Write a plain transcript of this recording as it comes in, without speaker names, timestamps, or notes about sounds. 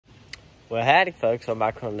Well, howdy folks, I'm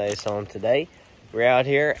back on today's song. Today we're out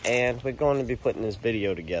here and we're going to be putting this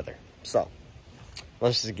video together. So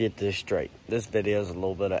let's just get this straight. This video is a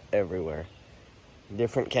little bit of everywhere.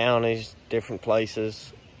 Different counties, different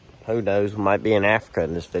places. Who knows, we might be in Africa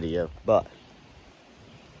in this video. But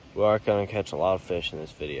we are going to catch a lot of fish in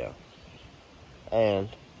this video. And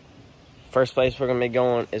first place we're going to be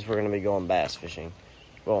going is we're going to be going bass fishing.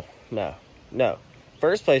 Well, no.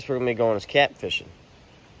 First place we're going to be going is catfishing.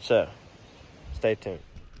 So stay tuned.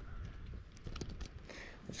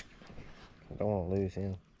 I don't want to lose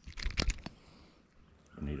him.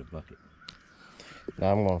 I need a bucket.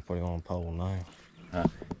 No, I'm going to put him on a pole now. Huh?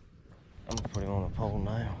 I'm going to put him on a pole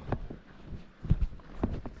now.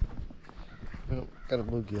 Oh, got a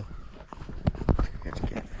bluegill. Got a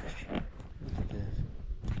catfish. Look at this.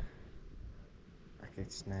 I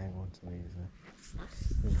could snag one so easily.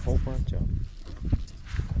 There's a whole bunch of them.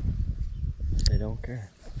 They don't care.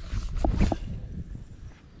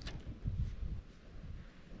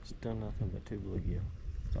 Still nothing but 2 bluegill.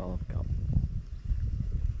 That's all I've got.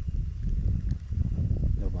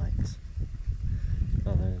 No bites.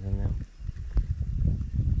 Other than them.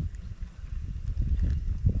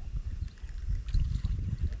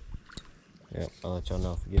 Yep, I'll let y'all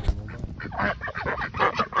know if we get them or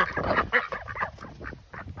not.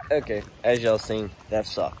 Okay, as y'all seen, that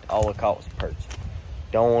sucked. All I caught was perch.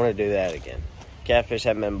 Don't want to do that again. Catfish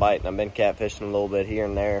haven't been biting. I've been catfishing a little bit here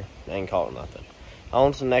and there. I ain't caught nothing.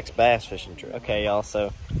 On to the next bass fishing trip. Okay, y'all,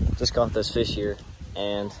 so just caught this fish here,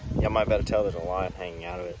 and y'all might better tell there's a line hanging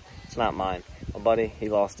out of it. It's not mine. My buddy, he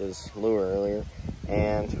lost his lure earlier,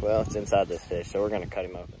 and, well, it's inside this fish, so we're going to cut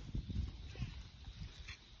him open.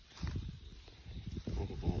 Look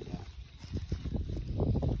at that, y'all.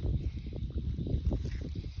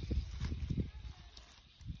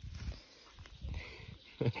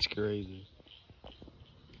 That's crazy.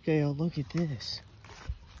 Okay, y'all, look at this.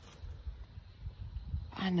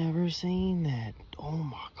 I never seen that. Oh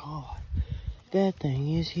my God. That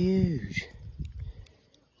thing is huge.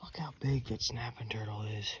 Look how big that snapping turtle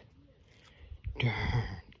is. Darn.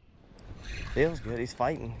 Feels good. He's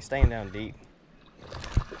fighting. He's staying down deep.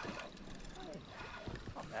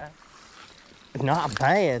 Not bad. Not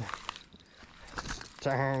bad.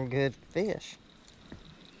 Darn good fish.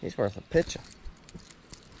 He's worth a picture.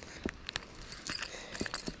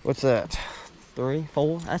 What's that? 3,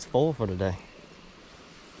 4? That's 4 for today.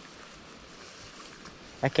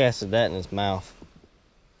 I casted that in his mouth.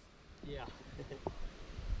 Yeah.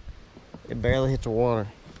 It barely hit the water.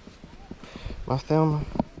 Am I filming?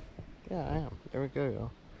 Yeah, I am. There we go,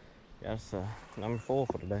 y'all. That's number 4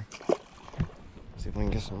 for today. See if we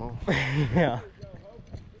can get some more. Yeah.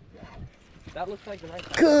 That looks like the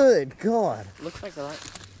right. Good God. Looks like the right.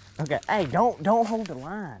 Okay. Hey, don't hold the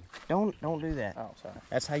line. Don't do that. Oh, sorry.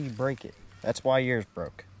 That's how you break it. That's why yours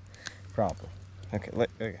broke. Probably. Okay.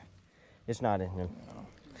 Look. Okay. It's not in here.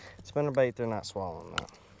 Spinnerbait, they're not swallowing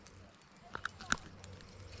that.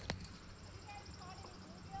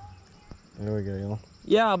 There we go, y'all.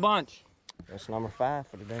 Yeah, a bunch. That's number 5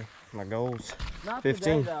 for today. My goal's not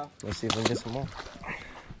 15. Today, though. Let's see if we can get some more.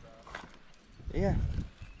 Yeah.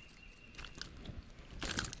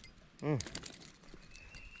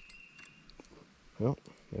 Well,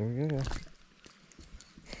 there we go.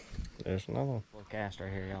 There's another one. Little cast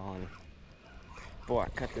right here, y'all. And boy, I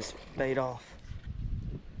cut this bait off.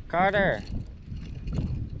 Carter.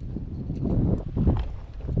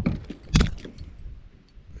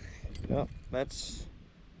 Yep, that's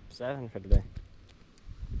 7 for today.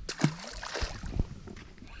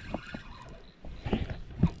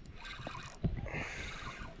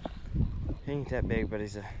 He ain't that big, but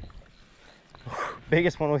he's the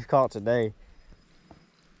biggest one we've caught today.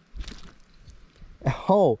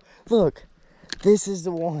 Oh, look, this is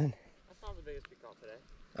the one. That's not the biggest we caught today.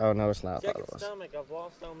 Oh, no, it's not. Check its stomach. I've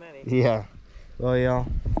lost so many. Yeah. Well, y'all,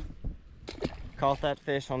 caught that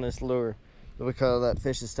fish on this lure. We caught that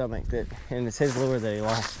fish's stomach, and it's his lure that he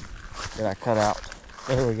lost, that I cut out.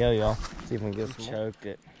 There we go, y'all. See if we can get some. Choked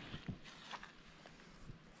it.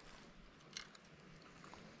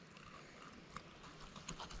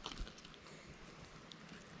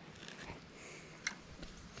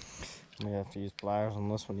 We have to use pliers on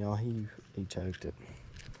this one, y'all. He choked it.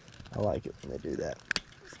 I like it when they do that.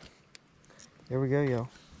 Here we go, y'all.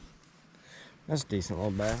 That's a decent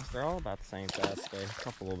little bass. They're all about the same size today. A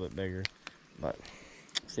couple a little bit bigger. But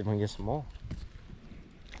let's see if we can get some more.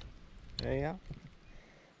 There you go.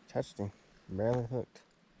 Touched him. Barely hooked.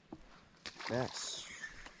 Yes.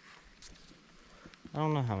 I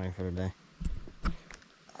don't know how many for today.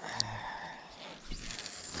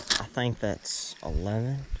 I think that's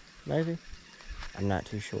 11, maybe. I'm not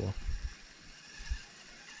too sure.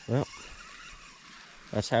 Well,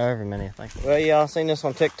 that's however many, I think. Well, y'all seen this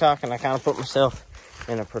on TikTok, and I kind of put myself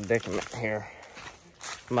in a predicament here.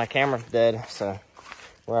 My camera's dead, so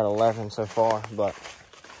we're at 11 so far, but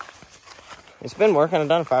it's been working. I've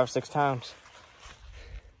done it 5 or 6 times.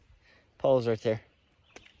 Pole's right there.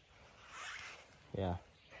 Yeah.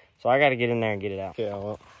 So I got to get in there and get it out. Yeah,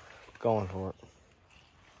 well, going for it.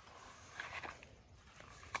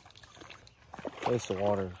 At least the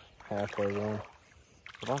water's halfway warm.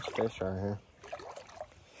 A bunch of fish right here.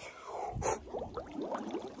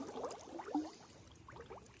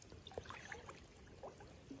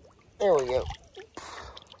 There we go.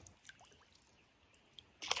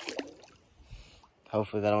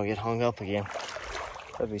 Hopefully they don't get hung up again.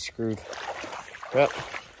 That'd be screwed. Well,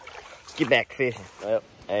 let's get back fishing. Well,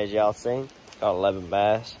 as y'all seen, got 11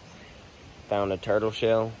 bass. Found a turtle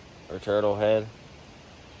shell or turtle head.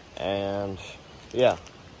 And yeah,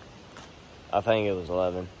 I think it was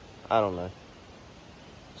 11. I don't know.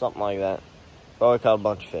 Something like that. But we caught a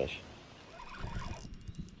bunch of fish.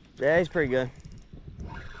 Yeah, he's pretty good.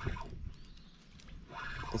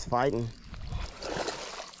 He's fighting.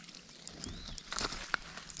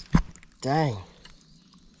 Dang.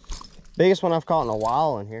 Biggest one I've caught in a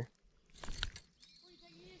while in here.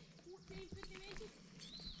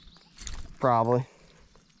 Probably.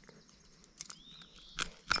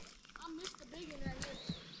 I missed the big one right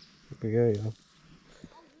here. Pretty good, yeah.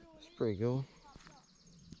 It's pretty good.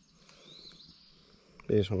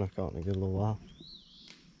 Biggest one I've caught in a good little while.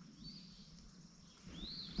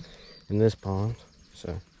 In this pond.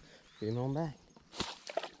 So, get him on back.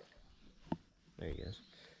 There he goes.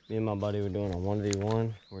 Me and my buddy were doing a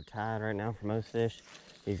 1v1. We're tied right now for most fish.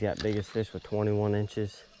 He's got biggest fish with 21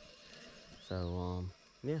 inches. So,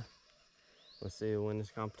 yeah. Let's see who win this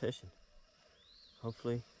competition.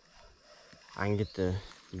 Hopefully, I can get the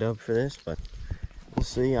dub for this, but we'll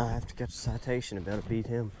see. I have to catch a citation to be able to beat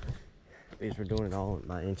him. Because we're doing it all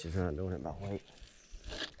by inches, we're not doing it by weight.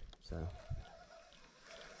 So,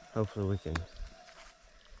 hopefully we can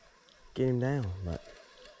get him down, but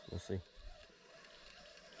we'll see.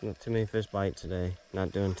 Not too many fish bite today.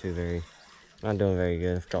 Not doing very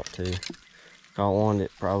good. I've caught 2. Caught one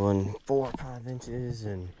that probably 4 or 5 inches,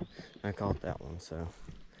 and I caught that one. So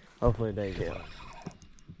hopefully they get.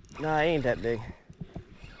 Nah, it ain't that big.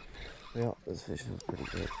 Well, this fish feels pretty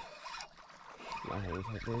good. Nah, it ain't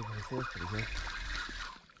that big, but it feels pretty good.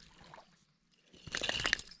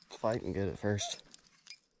 Fighting good at first.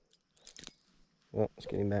 Well, let's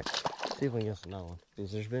get him back. See if we can get another one.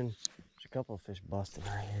 Because there's a couple of fish busting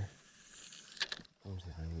right here. Let me see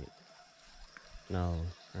if I can get another one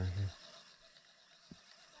right here.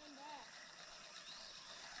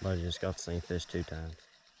 But I just got the same fish 2 times.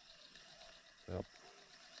 Well,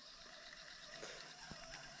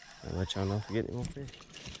 I'll let y'all know if I get any more fish.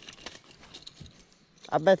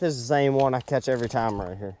 I bet this is the same one I catch every time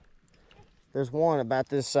right here. There's one about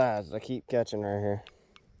this size that I keep catching right here.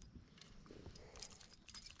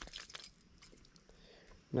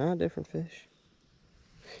 No, different fish.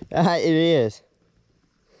 It is.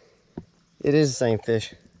 It is the same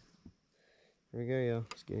fish. Here we go, y'all.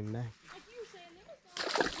 Let's get him back.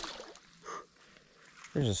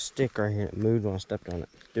 There's a stick right here that moved when I stepped on it.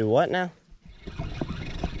 Do what now?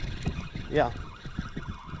 Yeah.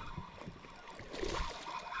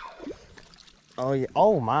 Oh, yeah.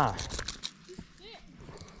 Oh, my.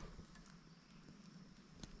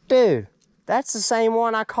 Dude, that's the same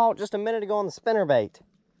one I caught just a minute ago on the spinnerbait.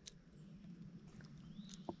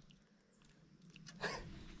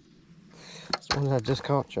 That's the one I just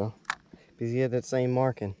caught, y'all. Because he had that same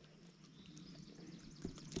marking.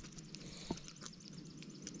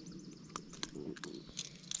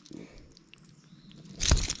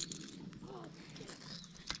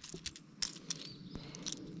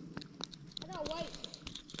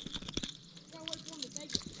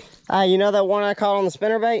 You know that one I caught on the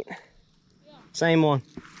spinnerbait? Yeah. Same one.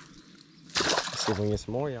 Let's see if we can get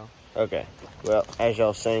some more, y'all. Okay, well, as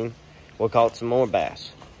y'all seen, we caught some more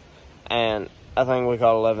bass. And I think we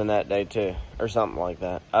caught 11 that day too, or something like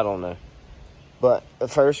that. I don't know. But the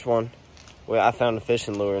first one, well, I found a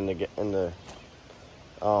fishing lure in the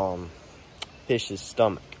fish's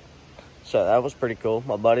stomach. So that was pretty cool.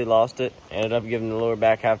 My buddy lost it, ended up giving the lure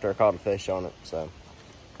back after I caught a fish on it. So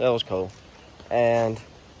that was cool. And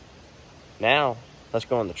now, let's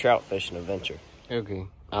go on the trout fishing adventure. Okay,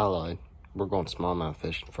 I lied. We're going smallmouth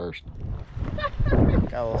fishing first. Got a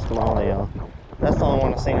little smallie, y'all. That's the only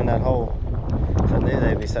one I've seen in that hole. So I knew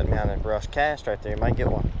they'd be setting behind that brush cast right there. You might get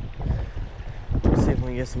one. Let's see if we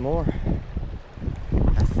can get some more.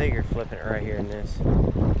 I figured flipping it right here in this.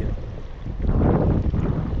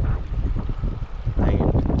 Dang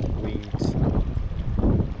it.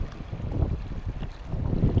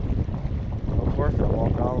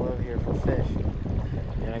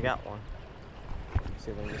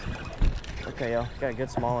 Okay, y'all, got a good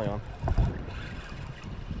smallie on.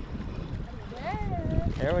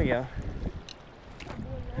 There we go.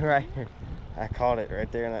 Right here. I caught it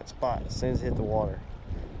right there in that spot as soon as it hit the water.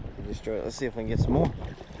 It destroyed it. Let's see if we can get some more.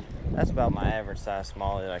 That's about my average size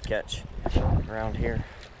smallie that I catch around here.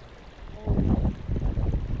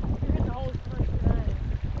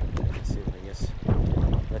 Let's see if we get,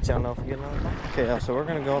 let y'all know if we get another bite. Okay, y'all, so we're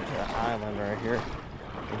gonna go up to the island right here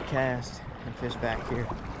and cast and fish back here.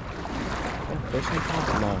 Fishing? No,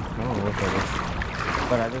 I don't know what that is.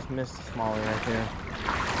 But I just missed a smallie right there.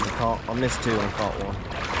 I missed two and caught one.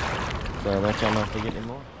 So let y'all know if we get any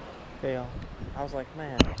more. Okay, y'all. I was like,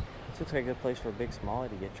 man, this looks like a good place for a big smallie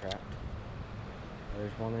to get trapped.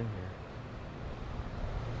 There's one in here.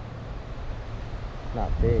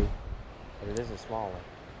 Not big, but it is a small one.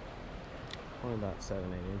 Only about 7-8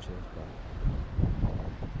 inches,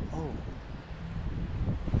 but.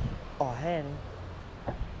 Oh, I had him.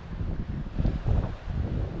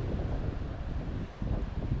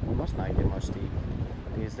 We must not get much to eat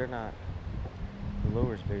because they're not. The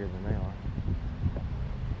lure's bigger than they are.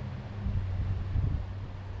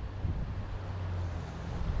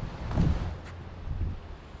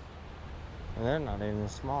 And they're not even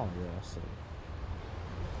small yet, so.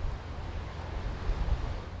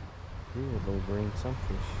 These are little green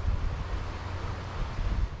sunfish.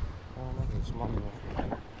 Oh, look at the small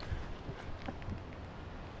one.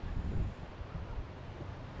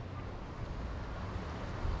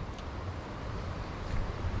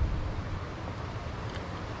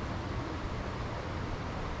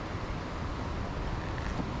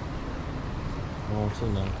 I don't see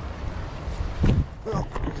none. Well,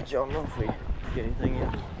 did y'all know if we get anything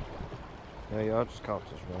in? Yeah, y'all just caught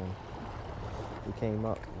this one. He came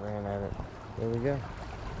up and ran at it. There we go.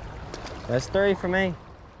 That's 3 for me.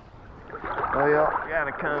 Oh, y'all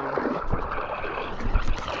gotta come.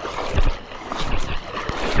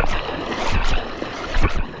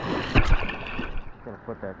 Gonna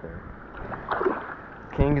put that there.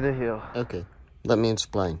 King of the hill. Okay, let me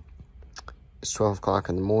explain. It's 12 o'clock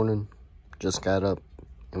in the morning. Just got up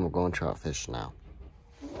and we're going trout fishing now.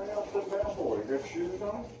 What else sit down for? You got shoes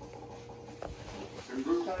on? Them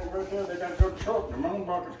blue things right there, they got to go truck. The moon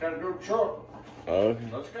bucket's got to go truck. Okay.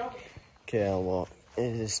 Let's go. Okay, well,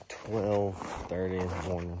 it is 12:30 in the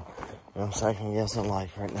morning. I'm second guessing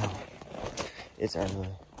life right now. It's early,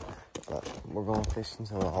 but we're going fishing,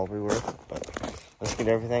 so it'll all be worth it. But let's get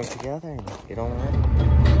everything together and get on ready.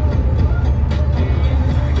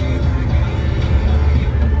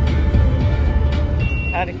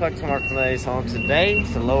 Howdy folks, Mark Flays on today.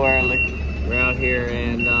 It's a low early. We're out here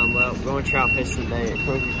and well, we're going trout fishing today at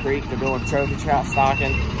Crooked Creek. They're doing trophy trout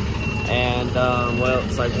stocking. And well,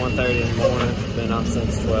 it's like 1:30 in the morning. It's been up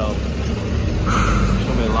since 12. It's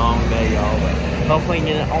gonna be a long day, y'all. But hopefully we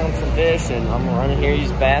can get on some fish and I'm gonna run in here,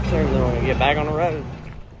 use the bathroom, and then we're gonna get back on the road.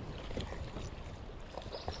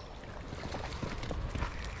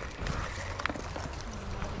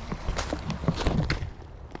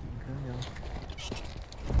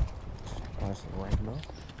 Nice little rainbow.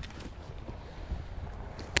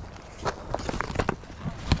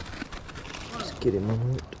 Let's get him on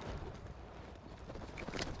it.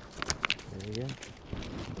 There we go.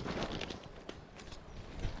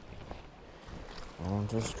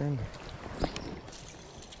 Onto the stringer.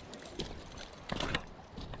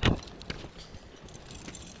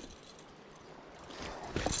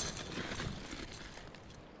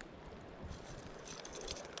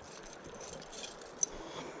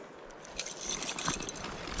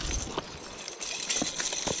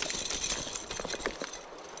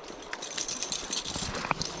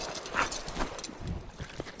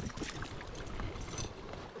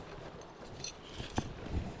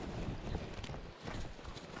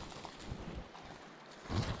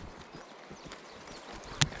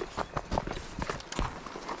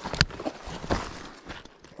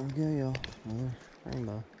 There we go, y'all. Another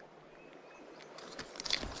rainbow.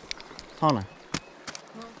 Connor,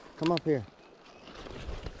 come up here.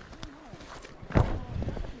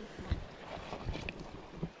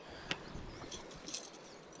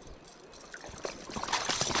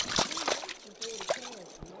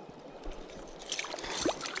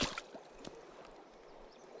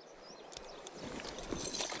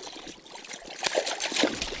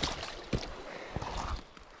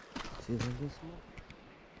 See if I can get some more.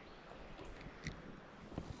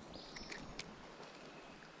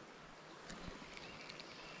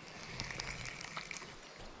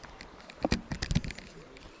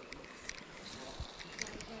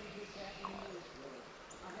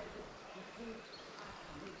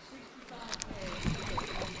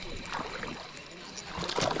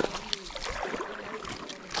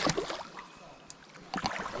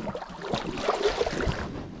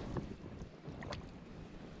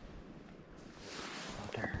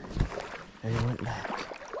 He went back.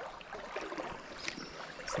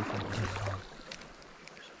 See if I can get it on.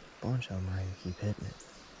 There's a bunch of them ready to keep hitting it.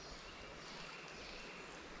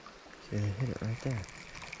 See, they hit it right there.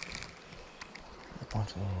 A bunch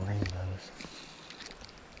of little rainbows.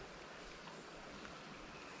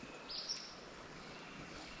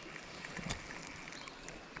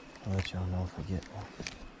 I'll let y'all know if we get one.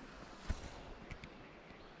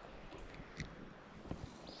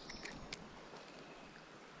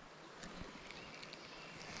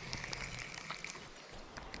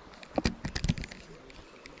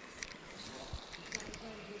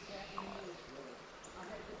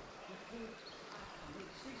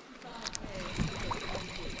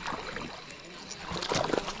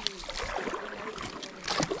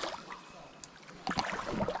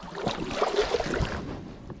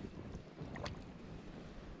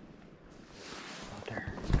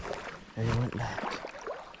 He went back.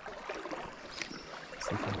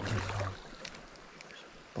 See if I can get it on. There's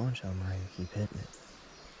a bunch of them ready to keep hitting it.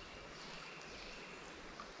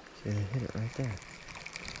 See, they hit it right there.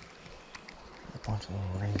 A bunch of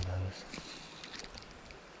little rainbows.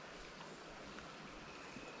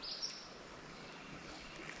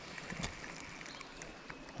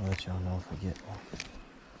 I'll let y'all know if we get one.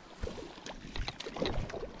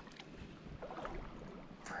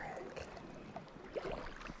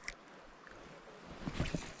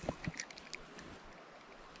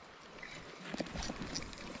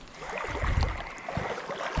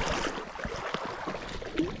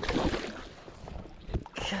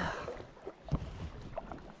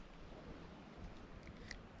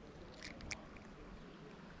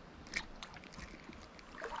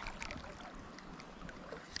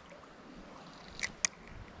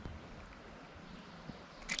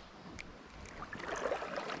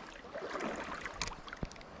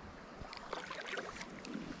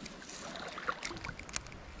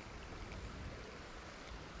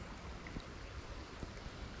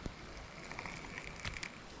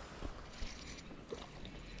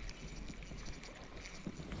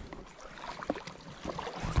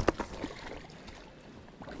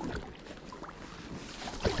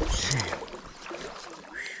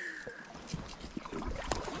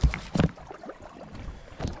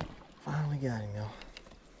 Finally got him, y'all.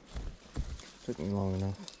 Took me long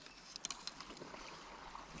enough.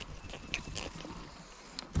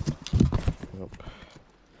 Nope.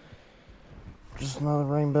 Just another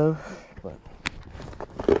rainbow, but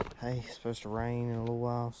hey, it's supposed to rain in a little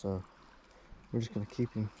while, so we're just gonna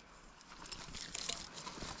keep him.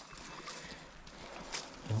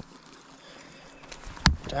 Yep.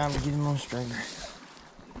 Time to get him on a stringer.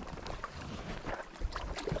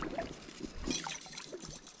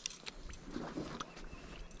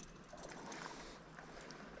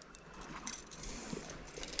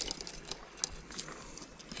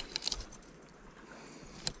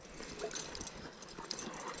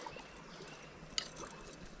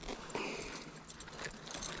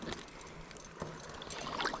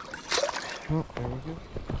 Oh, there we go.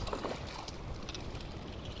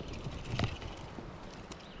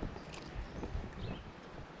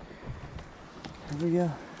 There we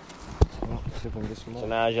go. Well, see if we can get some more. So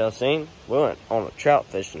now, as y'all seen, we went on a trout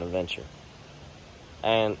fishing adventure.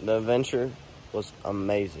 And the adventure was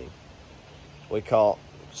amazing. We caught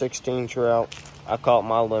 16 trout. I caught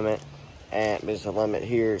my limit. And because the limit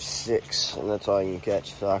here is 6. And that's all you can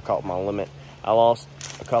catch. So I caught my limit. I lost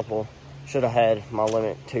a couple. Should have had my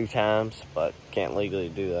limit 2 times, but can't legally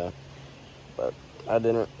do that. But I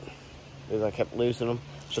didn't, because I kept losing them.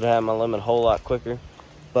 Should have had my limit a whole lot quicker.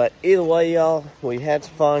 But either way, y'all, we had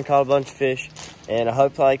some fun, caught a bunch of fish. And I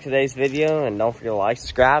hope you liked today's video. And don't forget to like,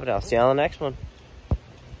 subscribe, and I'll see you on the next one.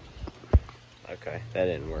 Okay, that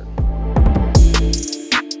didn't work.